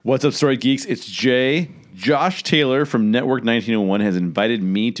What's up, Story Geeks? It's Jay. Josh Taylor from Network 1901 has invited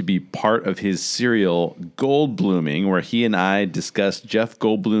me to be part of his serial Goldbluming, where he and I discuss Jeff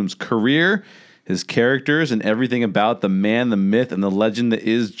Goldblum's career, his characters, and everything about the man, the myth, and the legend that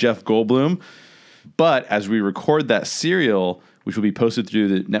is Jeff Goldblum. But as we record that serial, which will be posted through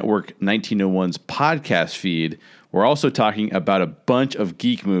the Network 1901's podcast feed, we're also talking about a bunch of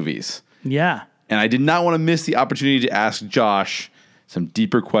geek movies. Yeah. And I did not want to miss the opportunity to ask Josh some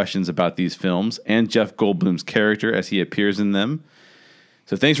deeper questions about these films and Jeff Goldblum's character as he appears in them.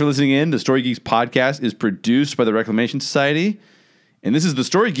 So thanks for listening in. The Story Geeks podcast is produced by the Reclamation Society. And this is the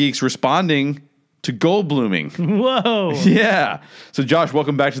Story Geeks responding to Goldbluming. Whoa. Yeah. So Josh,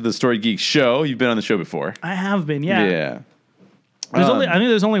 welcome back to the Story Geeks show. You've been on the show before. I have been, yeah. Yeah. I think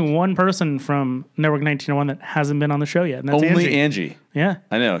there's only one person from Network 1901 that hasn't been on the show yet, and that's Only Angie. Angie. Yeah.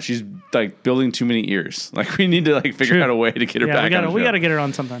 I know. She's like building too many ears. Like we need to figure True. out a way to get her back on the show. We got to get her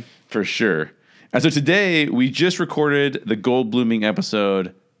on sometime. For sure. And so today we just recorded the Goldbluming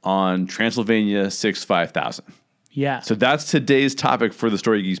episode on Transylvania 65000. Yeah. So that's today's topic for the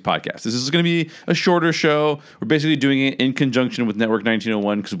Story Geeks podcast. This is going to be a shorter show. We're basically doing it in conjunction with Network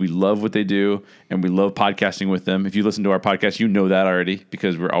 1901 because we love what they do and we love podcasting with them. If you listen to our podcast, you know that already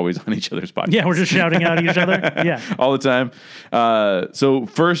because we're always on each other's podcasts. Yeah, we're just shouting out at each other. Yeah. All the time. So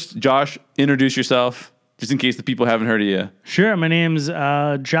first, Josh, introduce yourself just in case the people haven't heard of you. Sure. My name's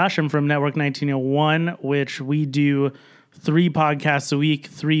Josh. I'm from Network 1901, which we do 3 podcasts a week,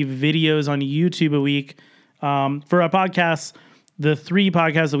 3 videos on YouTube a week. For our podcasts, the 3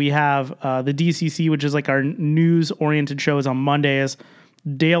 podcasts that we have, the DCC, which is like our news-oriented show, is on Mondays.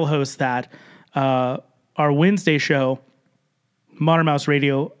 Dale hosts that. Our Wednesday show, Modern Mouse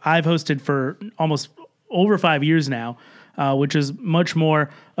Radio, I've hosted for almost over 5 years now, which is much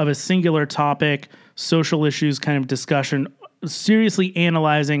more of a singular topic, social issues kind of discussion, seriously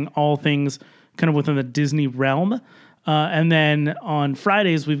analyzing all things kind of within the Disney realm. And then on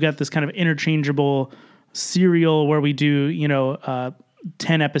Fridays, we've got this kind of interchangeable serial where we do,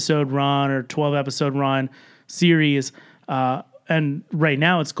 10 episode run or 12 episode run series. And right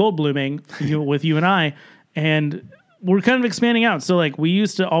now it's Goldbluming with you and I, and we're kind of expanding out. So like we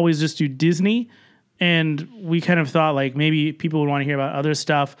used to always just do Disney, and we kind of thought like maybe people would want to hear about other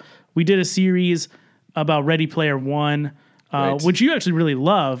stuff. We did a series about Ready Player One, Right. which you actually really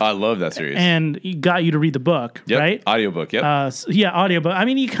love. I love that series. And it got you to read the book, Yep. right? Audiobook, yep. Audiobook. I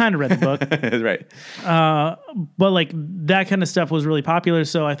mean, you kind of read the book. Right. But like that kind of stuff was really popular.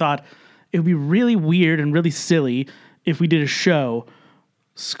 So I thought it would be really weird and really silly if we did a show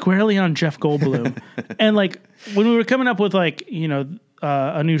squarely on Jeff Goldblum. And like when we were coming up with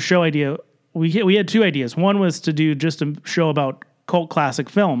a new show idea, we had 2 ideas. One was to do just a show about cult classic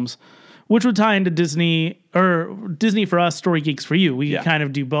films, which would tie into Disney, or Disney for us, Story Geeks for you. We could kind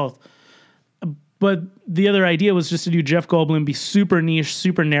of do both. But the other idea was just to do Jeff Goldblum, be super niche,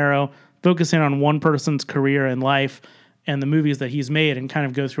 super narrow, focusing on one person's career and life and the movies that he's made and kind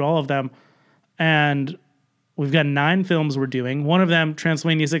of go through all of them. And we've got 9 films we're doing. One of them,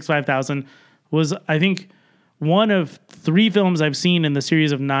 Transylvania 65000, was, I think, one of 3 films I've seen in the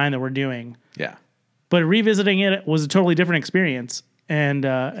series of 9 that we're doing. Yeah. But revisiting it was a totally different experience. And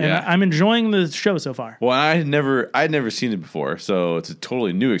I'm enjoying the show so far. Well, I'd never seen it before, so it's a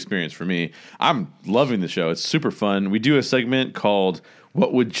totally new experience for me. I'm loving the show. It's super fun. We do a segment called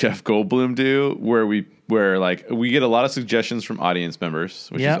 "What Would Jeff Goldblum Do?" where we get a lot of suggestions from audience members,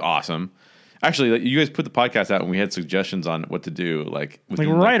 which is awesome. Actually, you guys put the podcast out and we had suggestions on what to do, within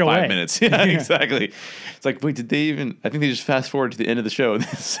right 5 away. minutes. Yeah, exactly. It's like, wait, did they even? I think they just fast forward to the end of the show.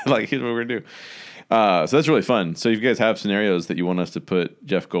 Here's what we're gonna do. So that's really fun. So if you guys have scenarios that you want us to put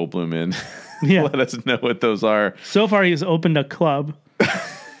Jeff Goldblum in, let us know what those are. So far, he's opened a club.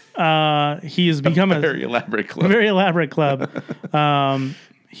 He has become a very elaborate club. Very elaborate club.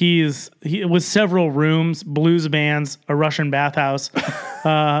 He with several rooms, blues bands, a Russian bathhouse.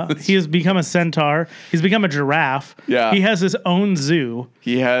 He has become a centaur. He's become a giraffe. Yeah. He has his own zoo.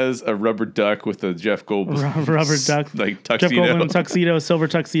 He has a rubber duck with a Jeff Goldblum rubber duck, tuxedo. Jeff Goldblum tuxedo, silver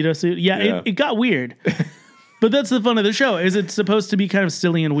tuxedo suit. Yeah. It got weird. But that's the fun of the show. Is it's supposed to be kind of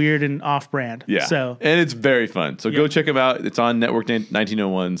silly and weird and off-brand. Yeah. And it's very fun. So go check them out. It's on Network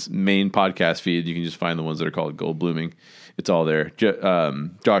 1901's main podcast feed. You can just find the ones that are called Goldbluming. It's all there.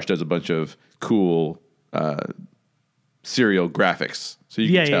 Josh does a bunch of cool serial graphics, so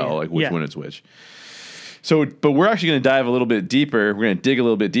you can tell which one is which. So, but we're actually going to dive a little bit deeper. We're going to dig a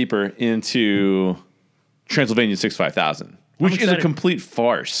little bit deeper into Transylvania 65000, which is a complete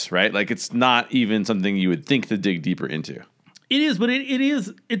farce, right? Like it's not even something you would think to dig deeper into. It is, but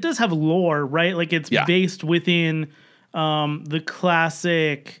it does have lore, right? Like it's based within the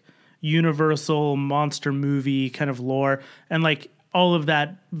classic Universal monster movie kind of lore, and like all of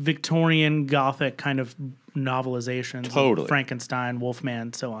that Victorian Gothic kind of novelizations. Totally. Frankenstein,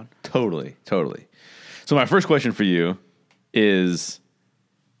 Wolfman, so on. Totally. So my first question for you is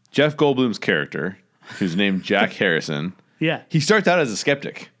Jeff Goldblum's character, who's named Jack Harrison. Yeah. He starts out as a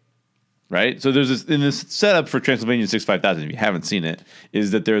skeptic, right? So there's this, in this setup for Transylvania 65000, if you haven't seen it,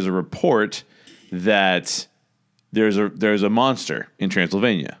 is that there's a report that there's a monster in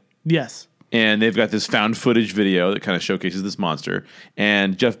Transylvania. Yes. And they've got this found footage video that kind of showcases this monster.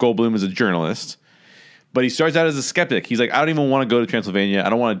 And Jeff Goldblum is a journalist. But he starts out as a skeptic. He's like, I don't even want to go to Transylvania. I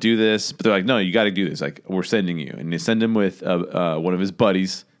don't want to do this. But they're like, no, you got to do this. Like, we're sending you. And they send him with one of his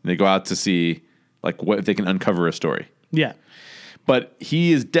buddies. And they go out to see like what if they can uncover a story. Yeah. But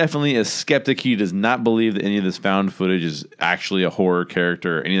he is definitely a skeptic. He does not believe that any of this found footage is actually a horror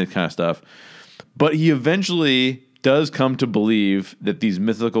character or any of that kind of stuff. But he eventually does come to believe that these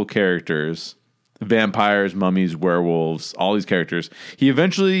mythical characters, vampires, mummies, werewolves, all these characters, he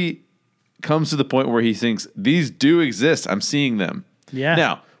eventually comes to the point where he thinks these do exist. I'm seeing them. Yeah.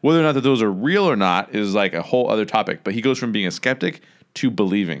 Now, whether or not that those are real or not is like a whole other topic. But he goes from being a skeptic to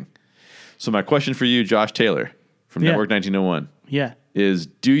believing. So my question for you, Josh Taylor from Network 1901, is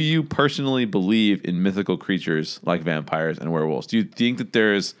do you personally believe in mythical creatures like vampires and werewolves? Do you think that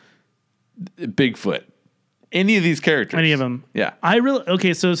there's Bigfoot? Any of these characters? Any of them. Yeah.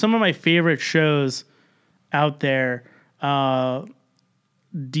 Okay, so some of my favorite shows out there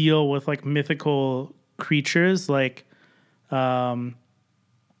deal with like mythical creatures like the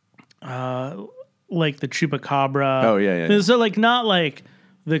Chupacabra. Oh, yeah. So like not like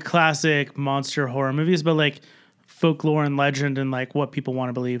the classic monster horror movies, but like folklore and legend and like what people want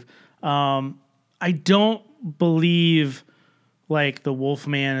to believe. I don't believe like the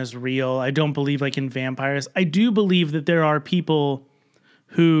Wolfman is real. I don't believe like in vampires. I do believe that there are people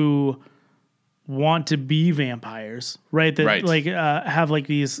who want to be vampires, right? That like have like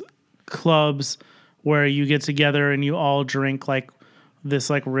these clubs where you get together and you all drink like this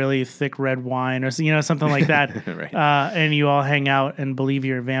like really thick red wine or something like that. Right. And you all hang out and believe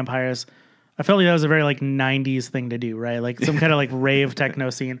you're vampires. I felt like that was a very like 90s thing to do, right? Like some kind of like rave techno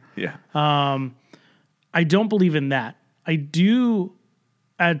scene. Yeah. I don't believe in that. I do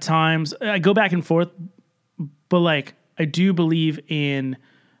at times, I go back and forth, but like I do believe in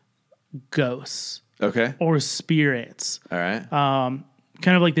ghosts. Okay. Or spirits. All right.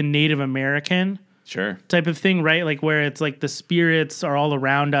 Kind of like the Native American type of thing, right? Like where it's like the spirits are all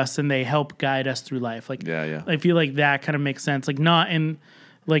around us and they help guide us through life. Like, yeah. I feel like that kind of makes sense. Like not in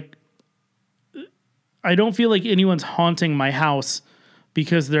like, I don't feel like anyone's haunting my house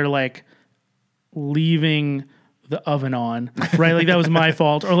because they're like leaving the oven on, right? Like that was my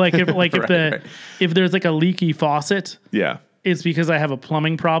fault. Or like if if there's like a leaky faucet, it's because I have a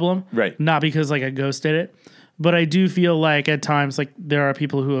plumbing problem, right? Not because like a ghost did it. But I do feel like at times like there are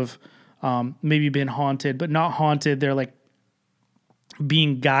people who have maybe been haunted, but not haunted. They're like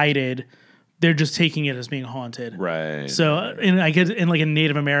being guided. They're just taking it as being haunted, right? So, and I guess in like a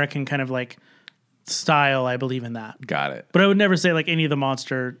Native American kind of like style, I believe in that. Got it. But I would never say like any of the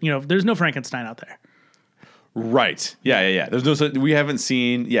monster. There's no Frankenstein out there. Right. Yeah. There's no. We haven't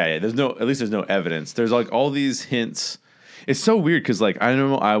seen. Yeah. There's no. At least there's no evidence. There's like all these hints. It's so weird because like I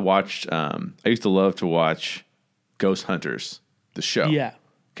know I watched. I used to love to watch Ghost Hunters, the show. Yeah.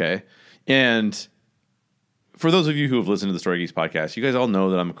 Okay. And for those of you who have listened to the Story Geeks podcast, you guys all know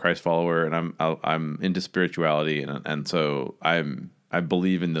that I'm a Christ follower and I'm into spirituality and so I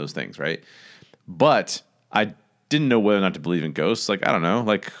believe in those things, right? But I didn't know whether or not to believe in ghosts. Like I don't know.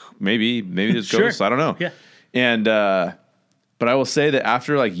 Like maybe there's ghosts. I don't know. Yeah. And but I will say that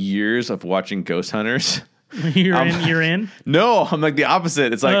after like years of watching Ghost Hunters. You're in? No, I'm like the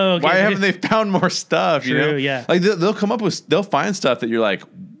opposite. It's like, why haven't they found more stuff? True, yeah. Like they'll find stuff that you're like,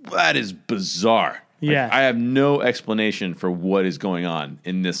 that is bizarre. Yeah. Like, I have no explanation for what is going on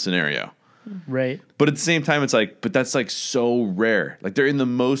in this scenario. Right. But at the same time, it's like, but that's like so rare. Like they're in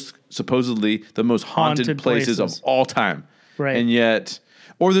supposedly the most haunted places of all time. Right. And yet,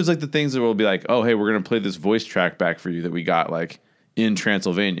 or there's like the things that will be like, oh, hey, we're going to play this voice track back for you that we got like in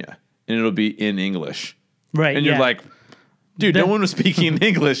Transylvania. And it'll be in English. Right. And you're like, dude, no one was speaking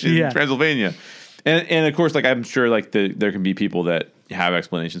English in Transylvania. And of course, like I'm sure like there can be people that have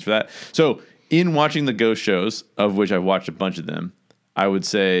explanations for that. So in watching the ghost shows, of which I've watched a bunch of them, I would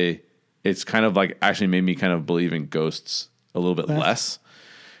say it's kind of like actually made me kind of believe in ghosts a little bit less.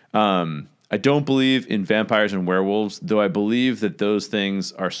 I don't believe in vampires and werewolves, though I believe that those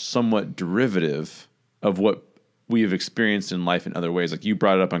things are somewhat derivative of what we have experienced in life in other ways. Like you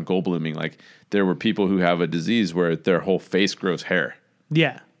brought it up on Goldbluming, like there were people who have a disease where their whole face grows hair.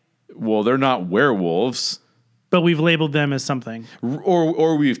 Yeah. Well, they're not werewolves. But we've labeled them as something.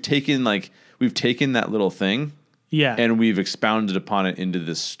 Or we've taken that little thing. Yeah. And we've expounded upon it into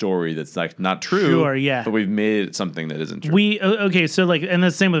this story that's like not true. Sure, yeah. But we've made it something that isn't true. Okay, so like, and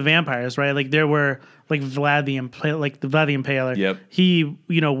the same with vampires, right? Like there were like Vlad the Impaler. Yep. He,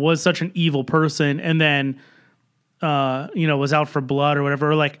 was such an evil person, and then, was out for blood or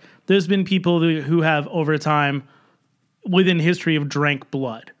whatever. Or like there's been people who have over time within history have drank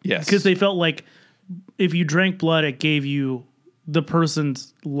blood. Yes. Because they felt like if you drank blood, it gave you the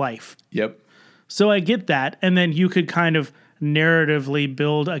person's life. Yep. So I get that, and then you could kind of narratively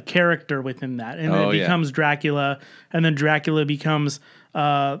build a character within that, and then it becomes Dracula, and then Dracula becomes,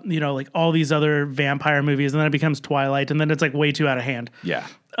 like all these other vampire movies, and then it becomes Twilight, and then it's like way too out of hand. Yeah.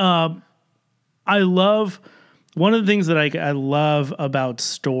 I love one of the things that I love about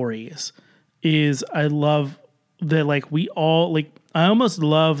stories is I love that like we all like I almost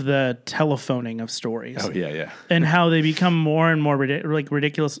love the telephoning of stories. Oh yeah. And how they become more and more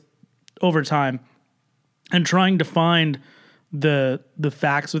ridiculous over time, and trying to find the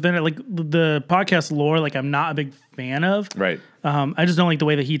facts within it. Like the podcast lore, like I'm not a big fan of. Right. I just don't like the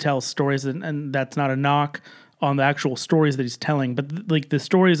way that he tells stories, and that's not a knock on the actual stories that he's telling, but like the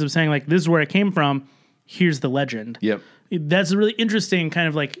stories of saying like this is where it came from. Here's the legend. Yep. That's a really interesting kind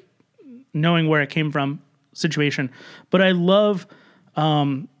of like knowing where it came from situation. But I love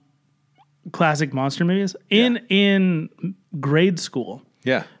classic monster movies. In grade school,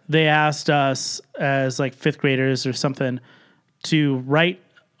 they asked us as like fifth graders or something to write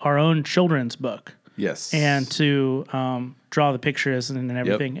our own children's book. Yes. And to draw the pictures and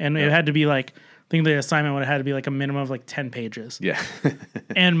everything. And it had to be like, I think the assignment would have had to be like a minimum of like 10 pages. Yeah.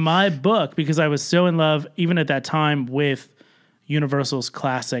 And my book, because I was so in love, even at that time, with Universal's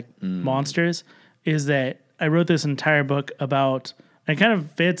classic monsters, is that I wrote this entire book about, and it kind of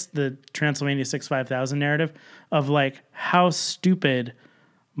fits the Transylvania 65000 narrative of like how stupid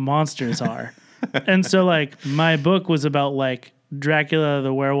monsters are. And so like my book was about like Dracula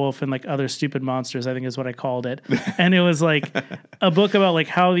the werewolf and like other stupid monsters, I think is what I called it. And it was like a book about like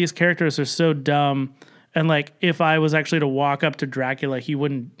how these characters are so dumb, and like if I was actually to walk up to Dracula, he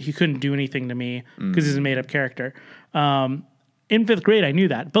couldn't do anything to me because he's a made up character. In fifth grade I knew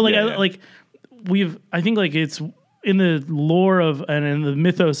that, but like I think like it's in the lore of and in the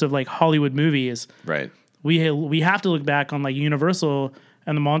mythos of like Hollywood movies, right? We have to look back on like Universal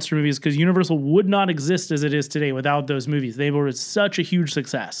and the monster movies, because Universal would not exist as it is today without those movies. They were such a huge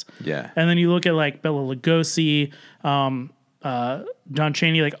success. Yeah. And then you look at like Bela Lugosi, John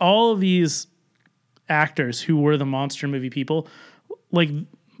Chaney, like all of these actors who were the monster movie people. Like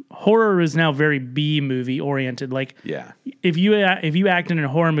horror is now very B movie oriented. Like if you act in a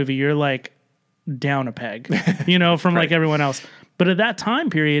horror movie, you're like down a peg, from like everyone else. But at that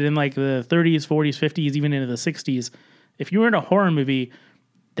time period in like the 30s, 40s, 50s, even into the 60s, if you were in a horror movie,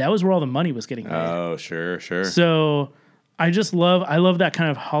 that was where all the money was getting made. Oh, sure. So I love that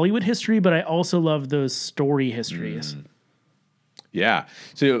kind of Hollywood history, but I also love those story histories. Yeah.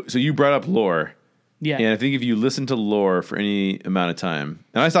 So you brought up lore. Yeah. And I think if you listen to lore for any amount of time,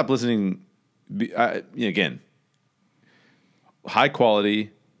 and I stopped listening, again, high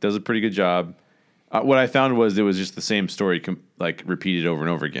quality, does a pretty good job. What I found was it was just the same story, like repeated over and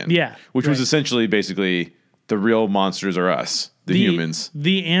over again. Yeah. Which was essentially basically the real monsters are us, the humans.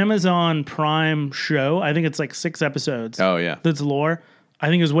 The Amazon Prime show, I think it's like 6 episodes. Oh, yeah. That's lore. I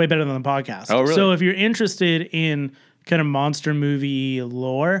think is way better than the podcast. Oh, really? So if you're interested in kind of monster movie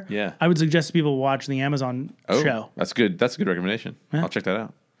lore, I would suggest people watch the Amazon show. That's good. That's a good recommendation. Yeah. I'll check that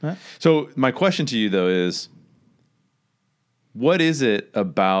out. Yeah. So my question to you, though, is what is it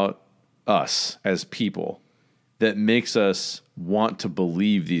about us as people that makes us want to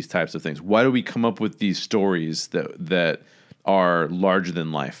believe these types of things? Why do we come up with these stories that are larger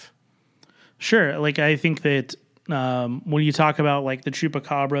than life? Sure. Like I think that when you talk about like the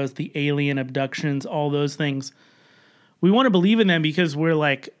chupacabras, the alien abductions, all those things, we want to believe in them because we're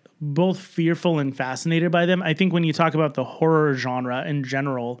like both fearful and fascinated by them. I think when you talk about the horror genre in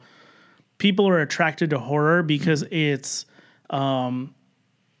general, people are attracted to horror because it's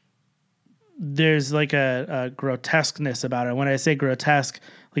there's like a grotesqueness about it. When I say grotesque,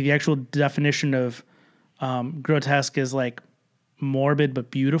 like the actual definition of grotesque is like morbid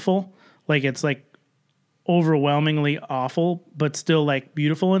but beautiful. Like it's like overwhelmingly awful but still like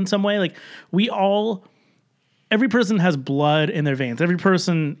beautiful in some way. Like every person has blood in their veins. Every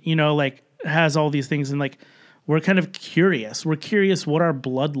person, like has all these things, and like we're kind of curious. We're curious what our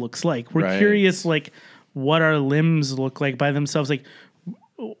blood looks like. We're curious like what our limbs look like by themselves. Like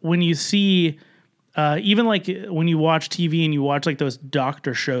when you see, even like when you watch TV and you watch like those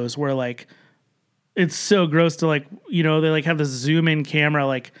doctor shows where like it's so gross to like, they like have this zoom in camera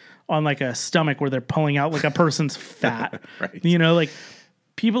like on like a stomach where they're pulling out like a person's fat. Right. Like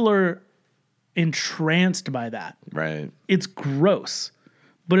people are entranced by that. Right. It's gross.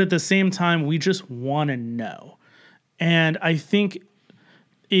 But at the same time, we just want to know. And I think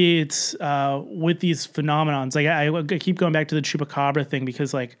it's with these phenomenons, like I keep going back to the chupacabra thing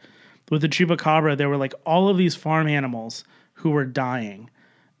because like with the chupacabra, there were like all of these farm animals who were dying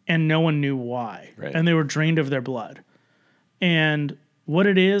and no one knew why. Right. And they were drained of their blood. And what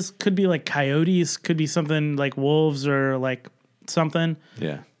it is could be like coyotes, could be something like wolves or like something.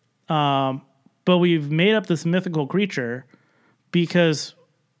 Yeah. But we've made up this mythical creature because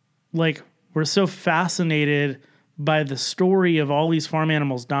like we're so fascinated by the story of all these farm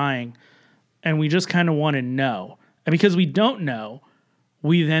animals dying, and we just kind of want to know. And because we don't know,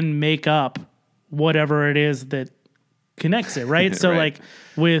 we then make up whatever it is that connects it, right? So Right.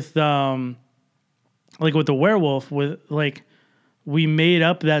 like with the werewolf, with like we made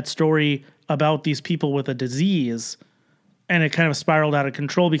up that story about these people with a disease, and it kind of spiraled out of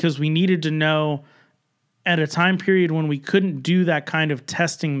control because we needed to know at a time period when we couldn't do that kind of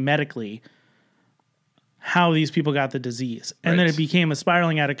testing medically how these people got the disease. And then Right. it became a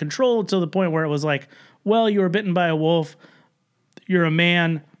spiraling out of control to the point where it was like, well, you were bitten by a wolf. You're a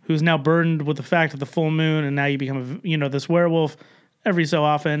man who's now burdened with the fact of the full moon. And now you become, this werewolf every so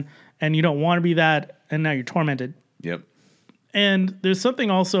often. And you don't want to be that. And now you're tormented. Yep. And there's something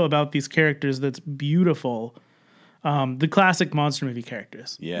also about these characters that's beautiful. The classic monster movie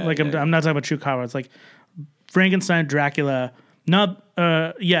characters. Yeah, Like yeah. I'm not talking about Chupacabra. It's like Frankenstein, Dracula, not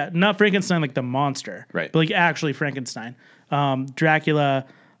Frankenstein like the monster, Right. But like actually Frankenstein, Dracula,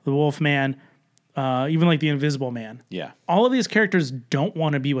 the Wolfman, even like the Invisible Man. Yeah. All of these characters don't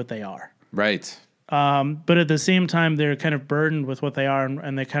want to be what they are, Right. but at the same time they're kind of burdened with what they are,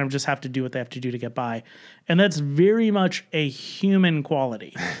 and they kind of just have to do what they have to do to get by, and that's very much a human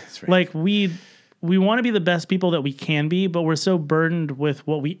quality. That's right. Like we want to be the best people that we can be, but we're so burdened with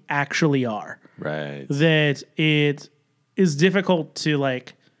what we actually are Right. that it is difficult to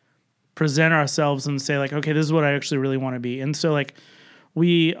like present ourselves and say like, okay, this is what I actually really want to be. And so like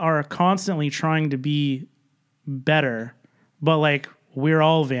we are constantly trying to be better, but like we're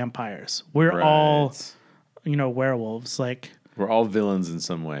all vampires. We're all, Right. Werewolves. Like We're all villains in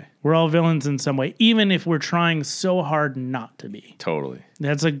some way. we're all villains in some way, even if we're trying so hard not to be. Totally.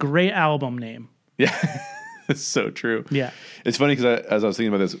 That's a great album name. Yeah. It's so true. Yeah. It's funny because as I was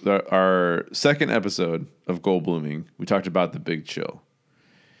thinking about this, our second episode of Gold Blooming, we talked about the Big Chill.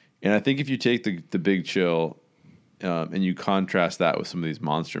 And I think if you take the Big Chill and you contrast that with some of these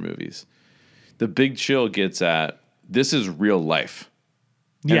monster movies, the Big Chill gets at this is real life.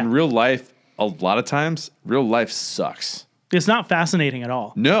 Yeah. And real life, a lot of times, real life sucks. It's not fascinating at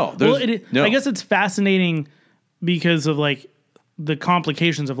all. No. Well, no. I guess it's fascinating because of like the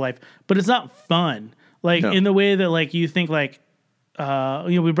complications of life, but it's not fun. Like No. in the way that like you think like,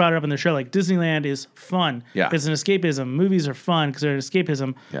 we brought it up in the show, like Disneyland is fun. Yeah. It's an escapism. Movies are fun because they're an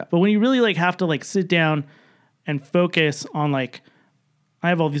escapism. Yeah. But when you really like have to like sit down and focus on like, I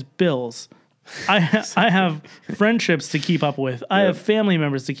have all these bills. I have friendships to keep up with. I have family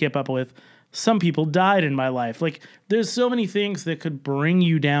members to keep up with. Some people died in my life. Like there's so many things that could bring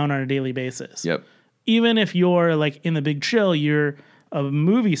you down on a daily basis. Yep. Even if you're like in the Big Chill, you're a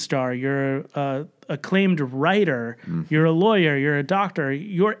movie star, you're a acclaimed writer, you're a lawyer, you're a doctor,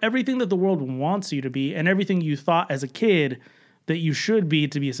 you're everything that the world wants you to be, and everything you thought as a kid that you should be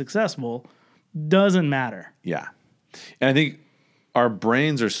to be successful doesn't matter. Yeah. And I think our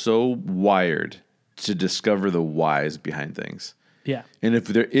brains are so wired to discover the whys behind things. Yeah. And if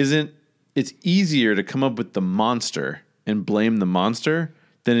there isn't, it's easier to come up with the monster and blame the monster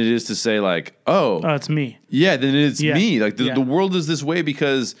than it is to say like, oh, It's me. yeah, then it's Yeah. me. Like the Yeah. world is this way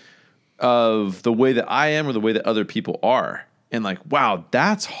because of the way that I am or the way that other people are. And like, wow,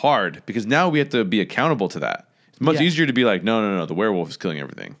 that's hard because now we have to be accountable to that. It's much Yeah. easier to be like, no, the werewolf is killing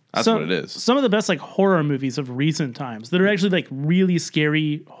everything. That's what it is. Some of the best like horror movies of recent times that are actually like really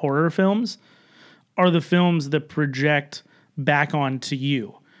scary horror films are the films that project back onto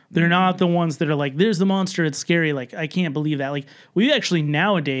you. They're not the ones that are like, there's the monster, it's scary. Like, I can't believe that. Like, we actually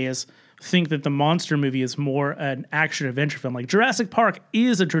nowadays think that the monster movie is more an action adventure film. Like, Jurassic Park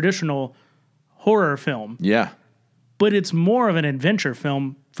is a traditional horror film, Yeah. but it's more of an adventure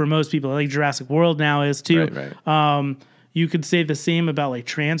film for most people. Like Jurassic World now is too. Right. You could say the same about like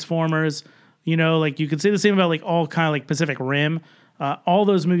Transformers, like you could say the same about like all kind of like Pacific Rim. All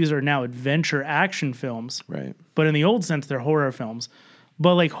those movies are now adventure action films. Right. But in the old sense, they're horror films.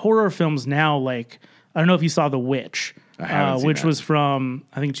 But like horror films now, like, I don't know if you saw The Witch, I haven't seen which that. was from,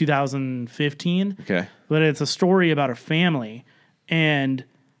 I think, 2015. Okay. But it's a story about a family and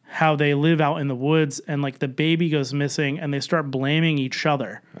how they live out in the woods, and like the baby goes missing, and they start blaming each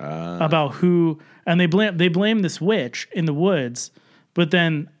other about who, and they blame this witch in the woods, but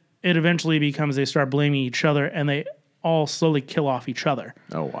then it eventually becomes they start blaming each other, and they all slowly kill off each other.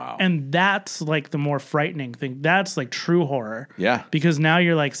 Oh, wow. And that's like the more frightening thing. That's like true horror. Yeah. Because now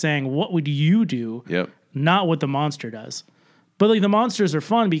you're like saying, what would you do? Yep. Not what the monster does. But like the monsters are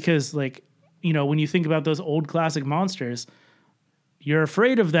fun because like, you know, when you think about those old classic monsters, you're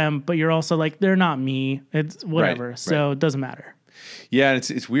afraid of them, but you're also like, they're not me. It's whatever. Right, So it doesn't matter. Yeah, and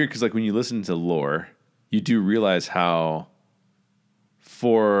it's weird because like when you listen to lore, you do realize how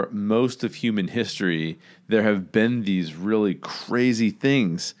for most of human history, there have been these really crazy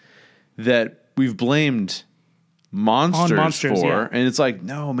things that we've blamed monsters for. yeah. And it's like,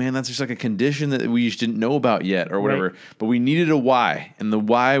 no, man, that's just like a condition that we just didn't know about yet or whatever. Right. But we needed a why. And the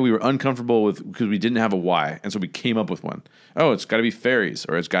why we were uncomfortable with because we didn't have a why. And so we came up with one. Oh, it's got to be fairies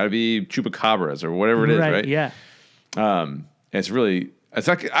or it's got to be chupacabras or whatever it is, right? Yeah. It's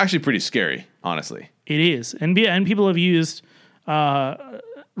like actually pretty scary, honestly. It is. And people have used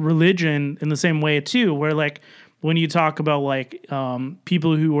religion in the same way too, where like when you talk about like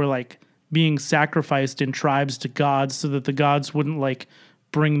people who were like being sacrificed in tribes to gods so that the gods wouldn't like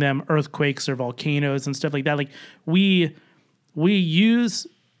bring them earthquakes or volcanoes and stuff like that. Like we use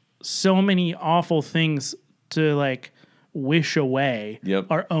so many awful things to like wish away Yep.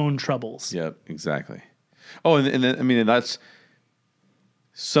 our own troubles. Yep, exactly. Oh, and then, I mean, that's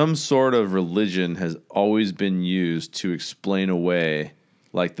some sort of religion has always been used to explain away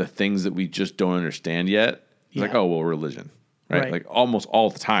like the things that we just don't understand yet. It's like, Yeah. oh, well, religion, right? Right. Like almost all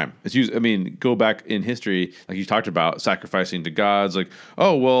the time. It's used. I mean, go back in history, like you talked about sacrificing to gods. Like,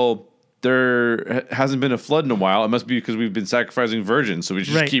 oh, well, there hasn't been a flood in a while. It must be because we've been sacrificing virgins, so we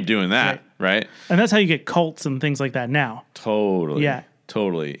should Right. just keep doing that, right? And that's how you get cults and things like that now. Totally. Yeah.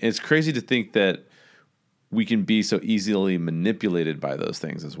 Totally. It's crazy to think that we can be so easily manipulated by those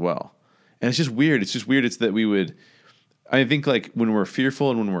things as well. And it's just weird. It's that we would, I think like when we're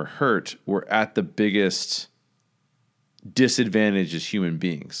fearful and when we're hurt, we're at the biggest disadvantage as human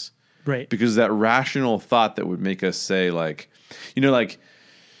beings. Right. Because that rational thought that would make us say like, you know, like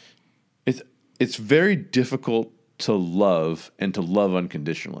it's very difficult to love and to love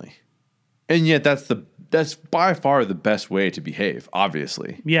unconditionally. And yet that's by far the best way to behave,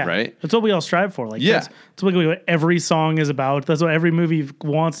 obviously. Yeah. Right? That's what we all strive for. Like, Yeah. that's what every song is about. That's what every movie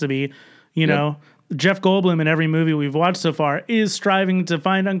wants to be. You know, Jeff Goldblum in every movie we've watched so far is striving to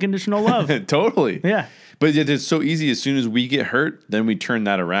find unconditional love. Totally. Yeah. But yet it's so easy. As soon as we get hurt, then we turn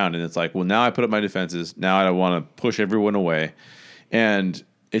that around. And it's like, well, now I put up my defenses. Now I want to push everyone away. And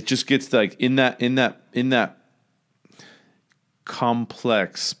it just gets like in that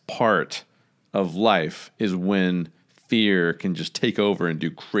complex part of life is when fear can just take over and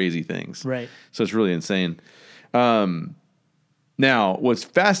do crazy things. Right. So it's really insane. Now, what's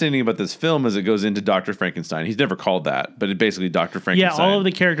fascinating about this film is it goes into Dr. Frankenstein. He's never called that, but it basically Dr. Yeah, Frankenstein. all of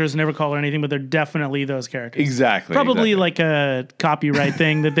the characters never call her anything, but they're definitely those characters. Exactly. Probably exactly. like a copyright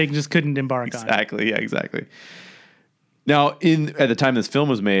thing that they just couldn't embark on. Exactly. Yeah, exactly. Now, at the time this film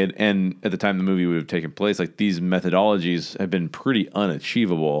was made and at the time the movie would have taken place, like these methodologies have been pretty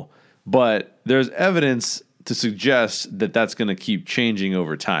unachievable, but there's evidence to suggest that that's going to keep changing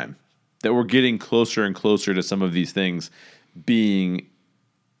over time, that we're getting closer and closer to some of these things being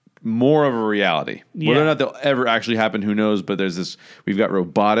more of a reality. Whether or Yeah. not they'll ever actually happen, who knows? But we've got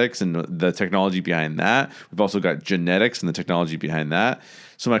robotics and the technology behind that. We've also got genetics and the technology behind that.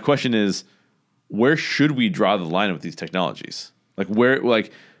 So my question is, where should we draw the line with these technologies? Where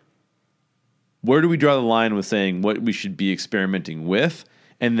do we draw the line with saying what we should be experimenting with?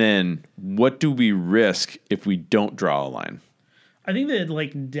 And then what do we risk if we don't draw a line? I think that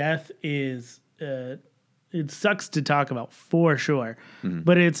like death is it sucks to talk about for sure,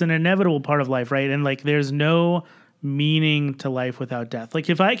 but it's an inevitable part of life, right? And like there's no meaning to life without death. Like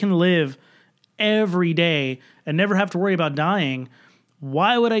if I can live every day and never have to worry about dying,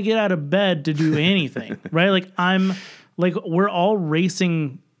 why would I get out of bed to do anything? Right? We're all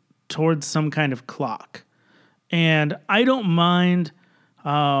racing towards some kind of clock. And I don't mind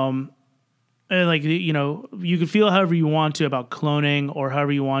you could feel however you want to about cloning or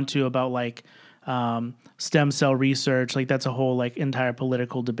however you want to about stem cell research. Like that's a whole entire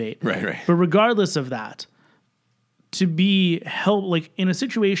political debate. Right. But regardless of that, to be in a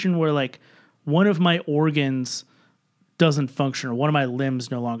situation where one of my organs doesn't function, or one of my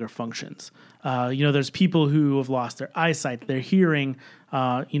limbs no longer functions. There's people who have lost their eyesight, their hearing,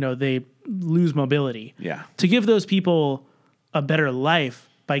 they lose mobility. Yeah. To give those people a better life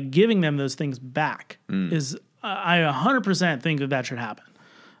by giving them those things back is, I 100% think that should happen.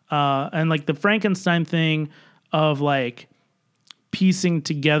 And like the Frankenstein thing of like piecing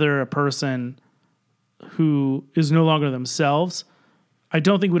together a person who is no longer themselves, I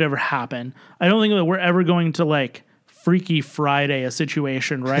don't think would ever happen. I don't think that we're ever going to like Freaky Friday a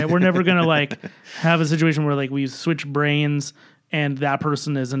situation, right? We're never going to like have a situation where like we switch brains and that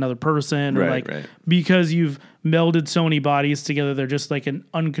person is another person, or right. Because you've melded so many bodies together, they're just like an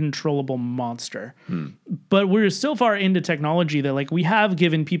uncontrollable monster. But we're so far into technology that like we have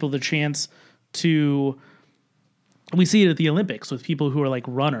given people the chance to, we see it at the Olympics with people who are like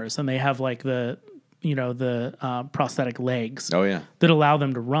runners and they have like the prosthetic legs that allow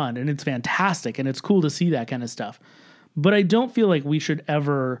them to run. And it's fantastic. And it's cool to see that kind of stuff. But I don't feel like we should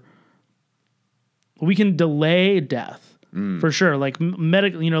ever, we can delay death for sure. Like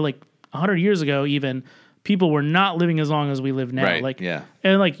medical, like 100 years ago, even people were not living as long as we live now. Right. Like, yeah.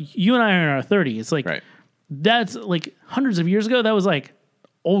 And like you and I are in our 30s. Like that's like hundreds of years ago. That was like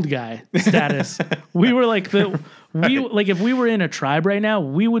old guy status. We were like like if we were in a tribe right now,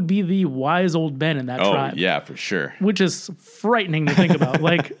 we would be the wise old men in that tribe. Oh yeah, for sure. Which is frightening to think about.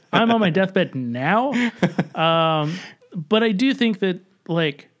 Like I'm on my deathbed now. But I do think that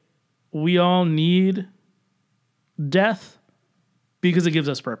like we all need death because it gives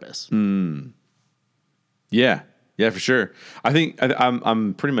us purpose. Yeah, for sure. I think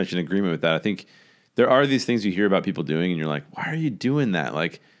I'm pretty much in agreement with that. I think there are these things you hear about people doing and you're like, why are you doing that?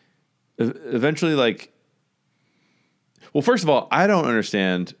 Like eventually, like, well, first of all, I don't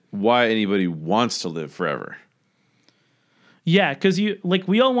understand why anybody wants to live forever. Yeah, because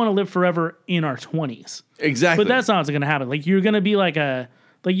we all want to live forever in our 20s. Exactly. But that's not what's going to happen. Like you're going to be like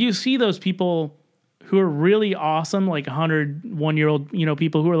you see those people who are really awesome, like 101-year-old,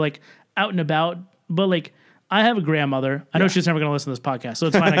 people who are like out and about. But like I have a grandmother. I know she's never going to listen to this podcast, so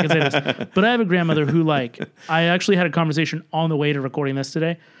it's fine. I can say this. But I have a grandmother who like, I actually had a conversation on the way to recording this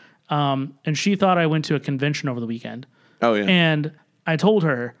today. And she thought I went to a convention over the weekend. Oh yeah. And I told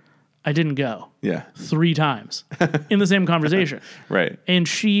her I didn't go. Yeah. 3 times in the same conversation. Right. And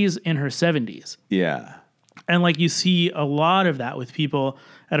she's in her 70s. Yeah. And like you see a lot of that with people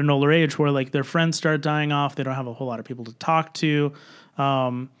at an older age where like their friends start dying off. They don't have a whole lot of people to talk to.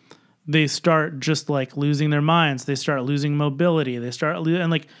 They start just like losing their minds. They start losing mobility.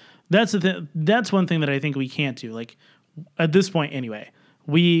 And like that's that's one thing that I think we can't do. Like at this point anyway,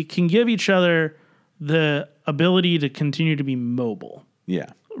 we can give each other the ability to continue to be mobile. Yeah.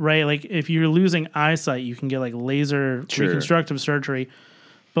 Right? Like if you're losing eyesight, you can get like laser reconstructive surgery,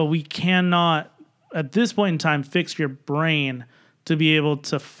 but we cannot at this point in time fix your brain to be able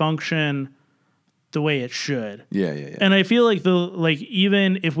to function the way it should. Yeah. And I feel like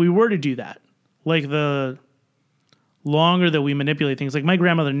even if we were to do that, like the longer that we manipulate things, like my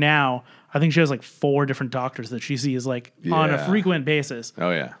grandmother now, I think she has like 4 different doctors that she sees like on a frequent basis.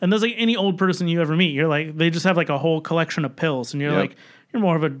 Oh yeah. And there's like any old person you ever meet, you're like, they just have like a whole collection of pills and you're like, you're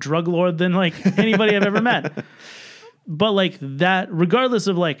more of a drug lord than like anybody I've ever met. But like that, regardless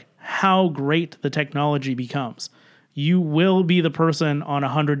of like how great the technology becomes, you will be the person on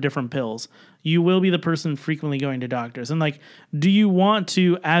 100 different pills. You will be the person frequently going to doctors. And like, do you want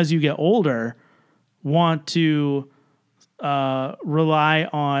to, as you get older, want to rely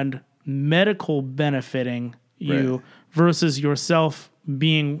on medical benefiting you versus yourself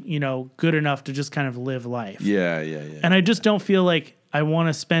being, good enough to just kind of live life? Yeah. And I just don't feel like I want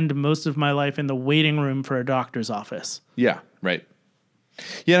to spend most of my life in the waiting room for a doctor's office. Yeah, right.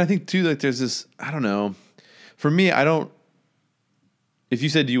 Yeah, and I think too, like there's this, I don't know. For me, I don't. If you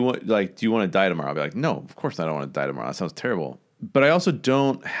said, do you want to die tomorrow? I'll be like, no, of course I don't want to die tomorrow. That sounds terrible. But I also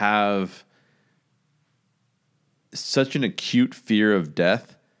don't have such an acute fear of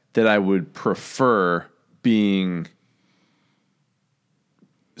death that I would prefer being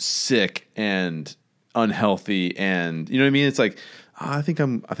sick and unhealthy, and you know what I mean. It's like I think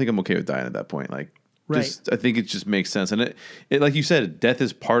I'm okay with dying at that point. Like, I think it just makes sense, and it like you said, death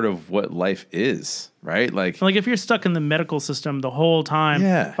is part of what life is, right? Like if you're stuck in the medical system the whole time,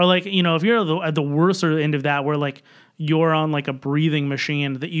 or like if you're at the worst end of that, where like you're on like a breathing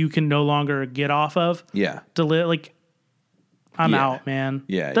machine that you can no longer get off of, to live, like I'm out, man.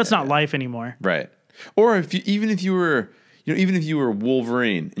 That's not life anymore, right? Or even if you were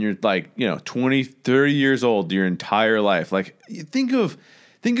Wolverine and you're like 20, 30 years old your entire life, like think of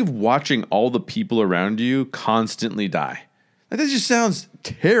watching all the people around you constantly die. Like that just sounds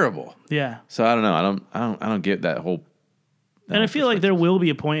terrible. Yeah. So I don't know. I don't get that whole And I feel like there will be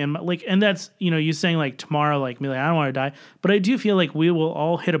a point in like, and that's, you saying like tomorrow, like me, like, I don't want to die, but I do feel like we will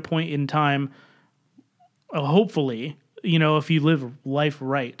all hit a point in time, hopefully, if you live life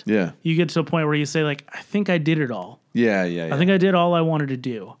right. Yeah. You get to a point where you say like, I think I did it all. Yeah. I think I did all I wanted to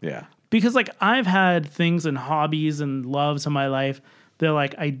do. Yeah. Because like I've had things and hobbies and loves in my life that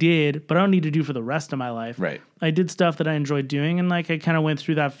like I did, but I don't need to do for the rest of my life. Right. I did stuff that I enjoyed doing, and like I kind of went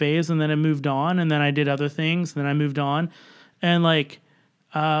through that phase, and then I moved on, and then I did other things, and then I moved on, and like,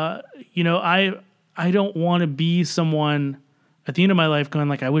 I don't want to be someone at the end of my life going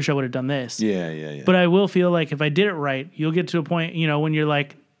like, I wish I would have done this. Yeah. But I will feel like if I did it right, you'll get to a point, when you're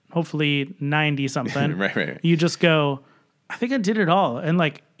like hopefully 90 something, right. You just go, I think I did it all, and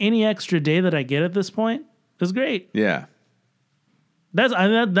like any extra day that I get at this point is great. Yeah. That's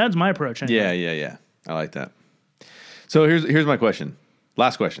my approach. Anyway. Yeah. I like that. So here's my question.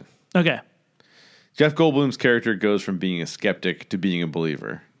 Last question. Okay. Jeff Goldblum's character goes from being a skeptic to being a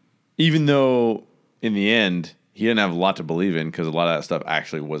believer, even though in the end he didn't have a lot to believe in because a lot of that stuff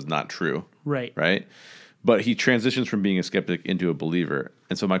actually was not true. Right. But he transitions from being a skeptic into a believer.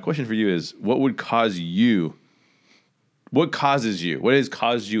 And so my question for you is, what has caused you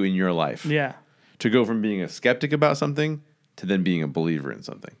in your life to go from being a skeptic about something to then being a believer in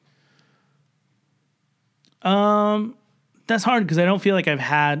something? That's hard because I don't feel like I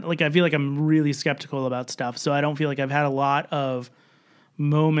feel like I'm really skeptical about stuff. So I don't feel like I've had a lot of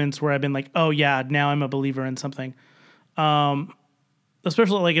moments where I've been like, oh yeah, now I'm a believer in something.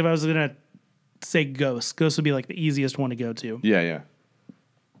 Especially like if I was going to say ghosts would be like the easiest one to go to. Yeah.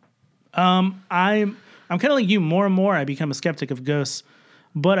 I'm kind of like you. More and more I become a skeptic of ghosts,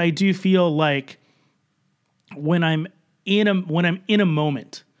 but I do feel like when I'm in a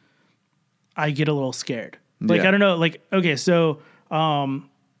moment, I get a little scared. Like, I don't know, like, okay, so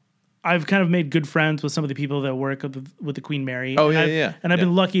I've kind of made good friends with some of the people that work with the Queen Mary. Oh, yeah. And I've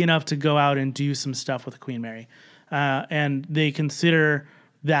been lucky enough to go out and do some stuff with the Queen Mary. And they consider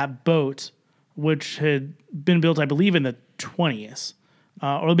that boat, which had been built, I believe, in the 20s,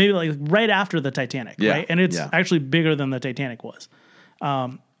 or maybe like right after the Titanic, right? And it's actually bigger than the Titanic was.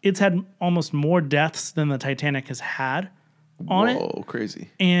 It's had almost more deaths than the Titanic has had on it. Whoa,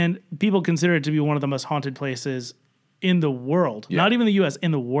 crazy. And people consider it to be one of the most haunted places in the world. Yeah. Not even the U.S., in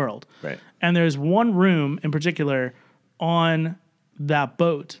the world. Right. And there's one room in particular on that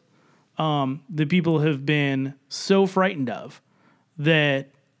boat that people have been so frightened of that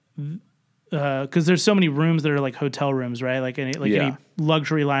because there's so many rooms that are like hotel rooms, right? Like any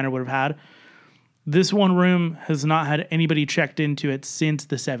luxury liner would have had. This one room has not had anybody checked into it since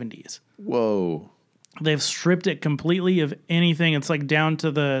the 70s. Whoa. They've stripped it completely of anything. It's like down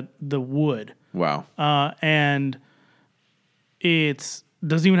to the wood. Wow. And it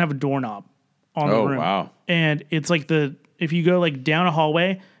doesn't even have a doorknob on the room. Oh, wow. And it's like if you go like down a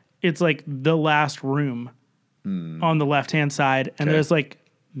hallway, it's like the last room on the left-hand side. And there's like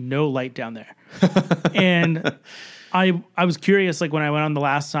no light down there. And I was curious, like when I went on the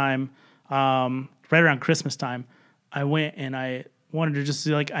last time, right around Christmas time, I went and I wanted to just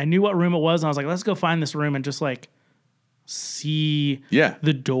see, like, I knew what room it was, and I was like, let's go find this room and just like see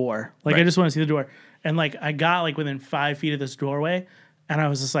the door. Like, I just want to see the door. And like, I got like within 5 feet of this doorway, and I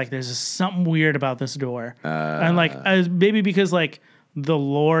was just like, there's just something weird about this door. And like, maybe because like the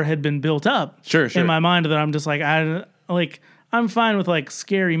lore had been built up in my mind that I'm just like, I'm fine with like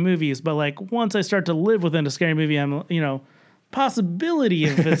scary movies, but like once I start to live within a scary movie, I'm, possibility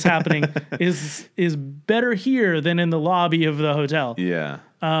of it's happening is better here than in the lobby of the hotel. Yeah.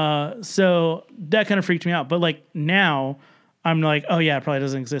 So that kind of freaked me out. But like now I'm like, oh yeah, it probably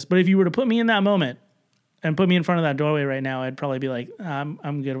doesn't exist. But if you were to put me in that moment and put me in front of that doorway right now, I'd probably be like,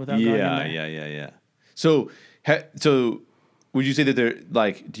 I'm good without going in there. Yeah. So would you say that there,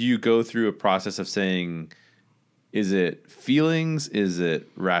 like, do you go through a process of saying, is it feelings? Is it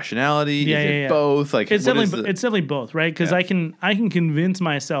rationality? Is it both? Like, it's definitely both, right? Because I can convince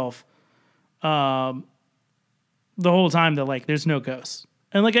myself the whole time that like there's no ghosts,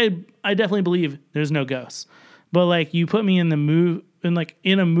 and like I definitely believe there's no ghosts. But like you put me in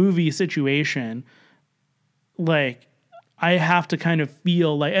in a movie situation, like I have to kind of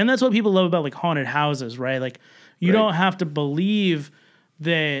feel like, and that's what people love about like haunted houses, right? Like you don't have to believe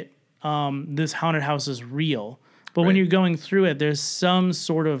that this haunted house is real. But when you're going through it, there's some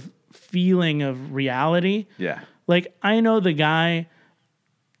sort of feeling of reality. Yeah. Like, I know the guy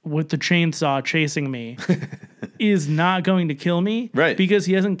with the chainsaw chasing me is not going to kill me. Right. Because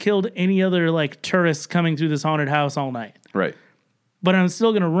he hasn't killed any other, like, tourists coming through this haunted house all night. Right. But I'm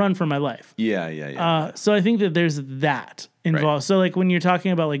still going to run for my life. Yeah. So I think that there's that involved. Right. So, like, when you're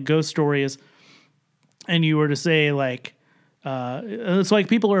talking about, like, ghost stories and you were to say, like, It's like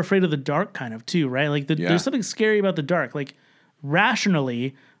people are afraid of the dark kind of too, right? Like there's something scary about the dark. Like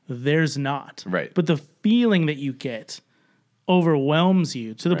rationally, there's not. Right. But the feeling that you get overwhelms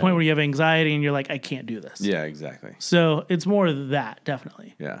you to the point where you have anxiety and you're like, I can't do this. Yeah, exactly. So it's more of that,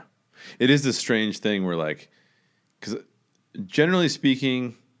 definitely. Yeah. It is this strange thing where, like, because generally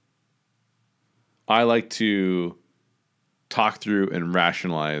speaking, I like to talk through and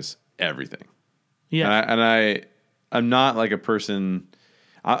rationalize everything. Yeah. And I'm not like a person.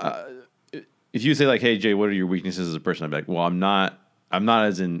 If you say like, "Hey Jay, what are your weaknesses as a person?" I'd be like, "Well, I'm not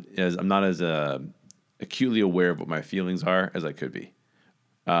as acutely aware of what my feelings are as I could be."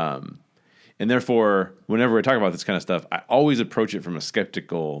 And therefore, whenever we talk about this kind of stuff, I always approach it from a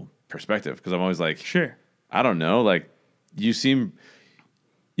skeptical perspective because I'm always like, sure, I don't know, like you seem,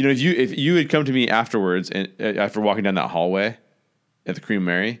 if you had come to me afterwards and after walking down that hallway at the Queen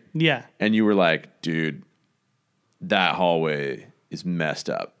Mary, yeah, and you were like, dude, that hallway is messed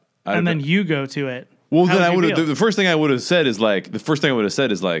up. And then you go to it. Well, then I would have. The first thing I would have said is like,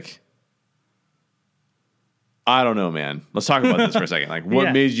 I don't know, man. Let's talk about this for a second. Like,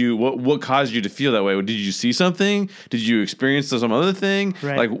 what made you? What caused you to feel that way? Did you see something? Did you experience some other thing?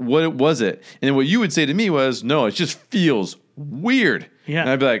 Right. Like, what was it? And then what you would say to me was, no, it just feels weird. Yeah.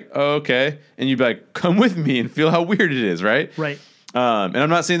 And I'd be like, oh, okay. And you'd be like, come with me and feel how weird it is, right? Right. And I'm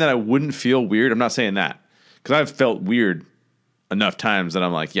not saying that I wouldn't feel weird. I'm not saying that because I've felt weird enough times that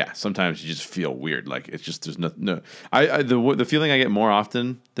I'm like, yeah, sometimes you just feel weird. Like it's just there's no. The feeling I get more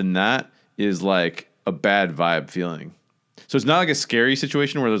often than that is like a bad vibe feeling. So it's not like a scary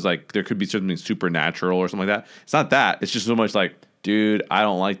situation where there's like there could be something supernatural or something like that. It's not that. It's just so much like, dude, I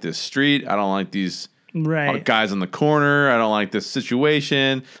don't like this street. I don't like these guys on the corner. I don't like this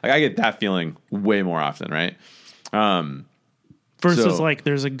situation. Like I get that feeling way more often, right? Versus like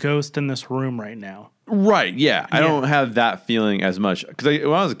there's a ghost in this room right now. Right, yeah. I don't have that feeling as much. Because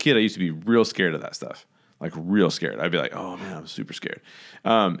when I was a kid, I used to be real scared of that stuff. Like, real scared. I'd be like, oh, man, I'm super scared.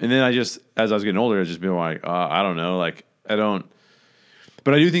 And then as I was getting older, I'd just be like, I don't know. Like, I don't.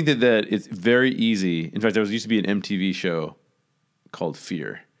 But I do think that it's very easy. In fact, there used to be an MTV show called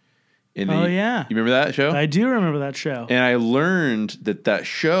Fear. Oh, yeah. You remember that show? I do remember that show. And I learned that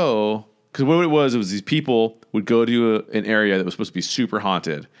show, because what it was these people would go to an area that was supposed to be super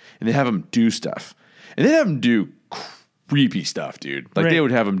haunted, and they'd have them do stuff. And they'd have them do creepy stuff, dude. Like they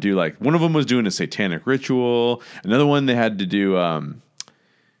would have them do like one of them was doing a satanic ritual. Another one they had to do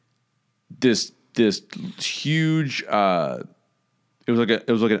this huge. It was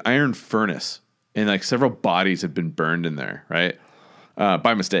like an iron furnace, and like several bodies had been burned in there, right?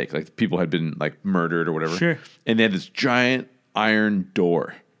 By mistake, like people had been like murdered or whatever. Sure. And they had this giant iron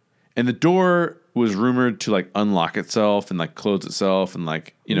door, and the door was rumored to like unlock itself and like close itself and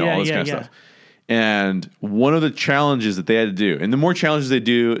like all this kind of stuff. And one of the challenges that they had to do, and the more challenges they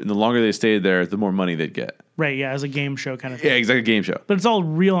do, and the longer they stayed there, the more money they'd get. Right, yeah, as a game show kind of thing. Yeah, exactly, a game show. But it's all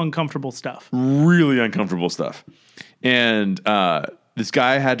real uncomfortable stuff. Really uncomfortable stuff. And this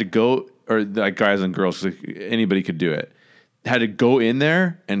guy had to go, or like guys and girls, cause like anybody could do it, had to go in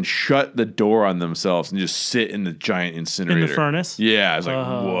there and shut the door on themselves and just sit in the giant incinerator. In the furnace? Yeah, I was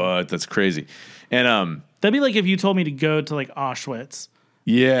like, what? That's crazy. And that'd be like if you told me to go to like Auschwitz.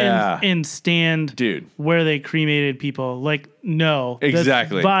 Yeah. And stand dude where they cremated people. Like, no.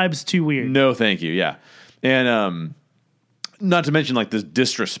 Exactly. Vibe's too weird. No, thank you. Yeah. And not to mention like this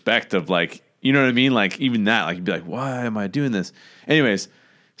disrespect of like, you know what I mean? Like even that, like you'd be like, why am I doing this? Anyways,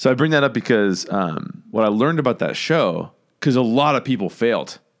 so I bring that up because what I learned about that show, because a lot of people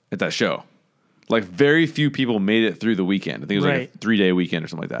failed at that show. Like very few people made it through the weekend. I think it was like a 3-day weekend or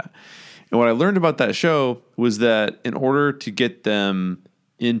something like that. And what I learned about that show was that in order to get them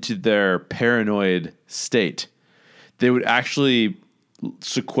into their paranoid state, they would actually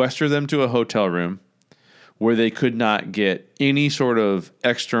sequester them to a hotel room where they could not get any sort of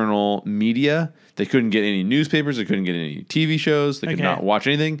external media. They couldn't get any newspapers. They couldn't get any TV shows. They could not watch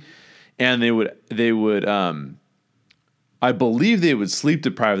anything. And they would I believe they would sleep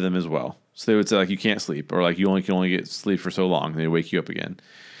deprive them as well. So they would say like, you can't sleep, or like you can only get sleep for so long. And they wake you up again.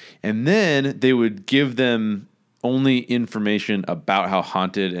 And then they would give them only information about how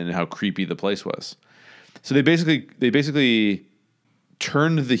haunted and how creepy the place was. So they basically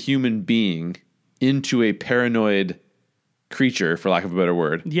turned the human being into a paranoid creature, for lack of a better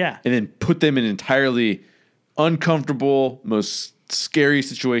word. Yeah. And then put them in entirely uncomfortable, most scary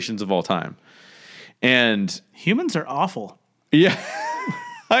situations of all time. And humans are awful. Yeah.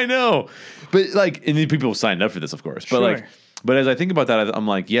 I know. But like, and then people signed up for this, of course. But but as I think about that, I'm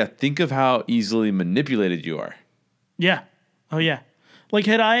like, yeah, think of how easily manipulated you are. Yeah. Oh, yeah. Like,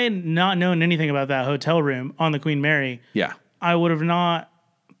 had I not known anything about that hotel room on the Queen Mary, I would have not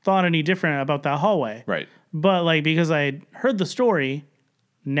thought any different about that hallway. Right. But like, because I heard the story,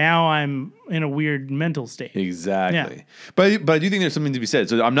 now I'm in a weird mental state. Exactly. Yeah. But I do think there's something to be said.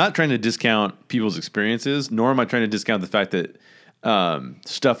 So I'm not trying to discount people's experiences, nor am I trying to discount the fact that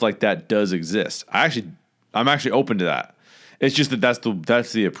stuff like that does exist. I'm actually open to that. It's just that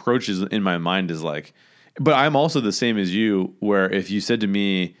that's the approach is in my mind is like, but I'm also the same as you, where if you said to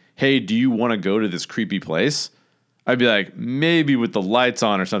me, hey, do you want to go to this creepy place? I'd be like, maybe with the lights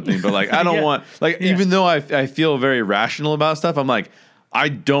on or something, but like, I don't want, like, even though I feel very rational about stuff, I'm like, I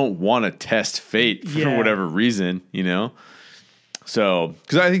don't want to test fate for whatever reason, you know? So,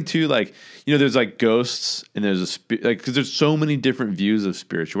 because I think too, like, you know, there's like ghosts and there's because there's so many different views of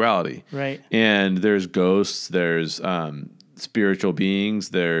spirituality. Right. And there's ghosts, there's spiritual beings,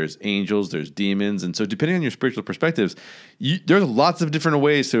 there's angels, there's demons. And so depending on your spiritual perspectives, there's lots of different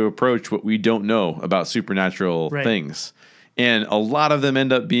ways to approach what we don't know about supernatural things. And a lot of them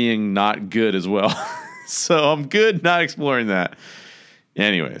end up being not good as well. So I'm good not exploring that.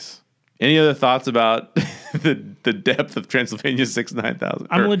 Anyways, any other thoughts about the depth of Transylvania 69000?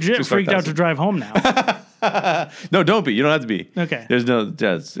 I'm legit freaked out to drive home now. No, don't be. You don't have to be. Okay. There's no,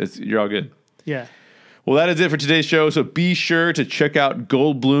 you're all good. Yeah. Well, that is it for today's show. So be sure to check out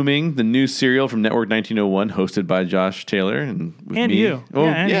Gold Blooming, the new serial from Network 1901, hosted by Josh Taylor and me. You. Oh,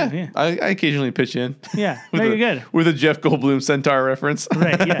 yeah. Yeah. I occasionally pitch in. Yeah. Very good. With a Jeff Goldblum Centaur reference.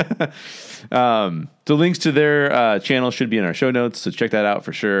 Right. Yeah. The links to their channel should be in our show notes, so check that out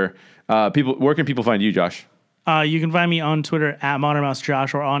for sure. Where can people find you, Josh? You can find me on Twitter at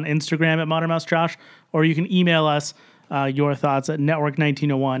ModernMouseJosh or on Instagram at ModernMouseJosh, or you can email us your thoughts at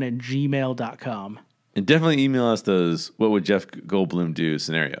network1901@gmail.com. And definitely email us those "What would Jeff Goldblum do"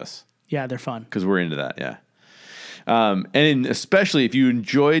 scenarios. Yeah, they're fun. Because we're into that, yeah. And especially if you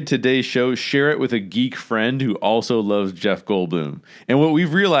enjoyed today's show, share it with a geek friend who also loves Jeff Goldblum. And what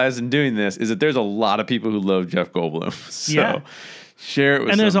we've realized in doing this is that there's a lot of people who love Jeff Goldblum. So share it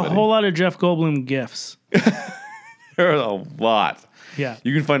with And there's somebody. a whole lot of Jeff Goldblum gifs. There are a lot. Yeah.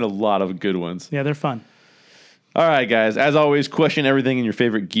 You can find a lot of good ones. Yeah, they're fun. All right, guys. As always, question everything in your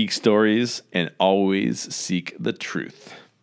favorite geek stories and always seek the truth.